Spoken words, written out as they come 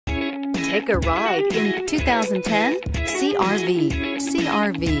Take a ride in 2010 CR-V.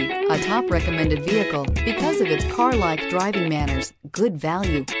 CR-V, a top recommended vehicle because of its car-like driving manners, good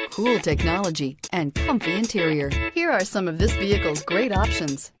value, cool technology, and comfy interior. Here are some of this vehicle's great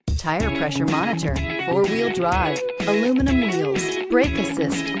options: tire pressure monitor, four-wheel drive, aluminum wheels, brake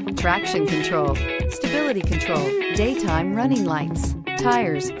assist, traction control, stability control, daytime running lights,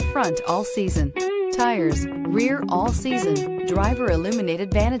 tires front all season, tires rear all season, driver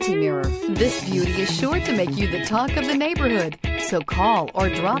illuminated vanity mirror. This beauty is sure to make you the talk of the neighborhood. So call or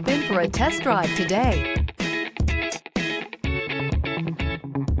drop in for a test drive today.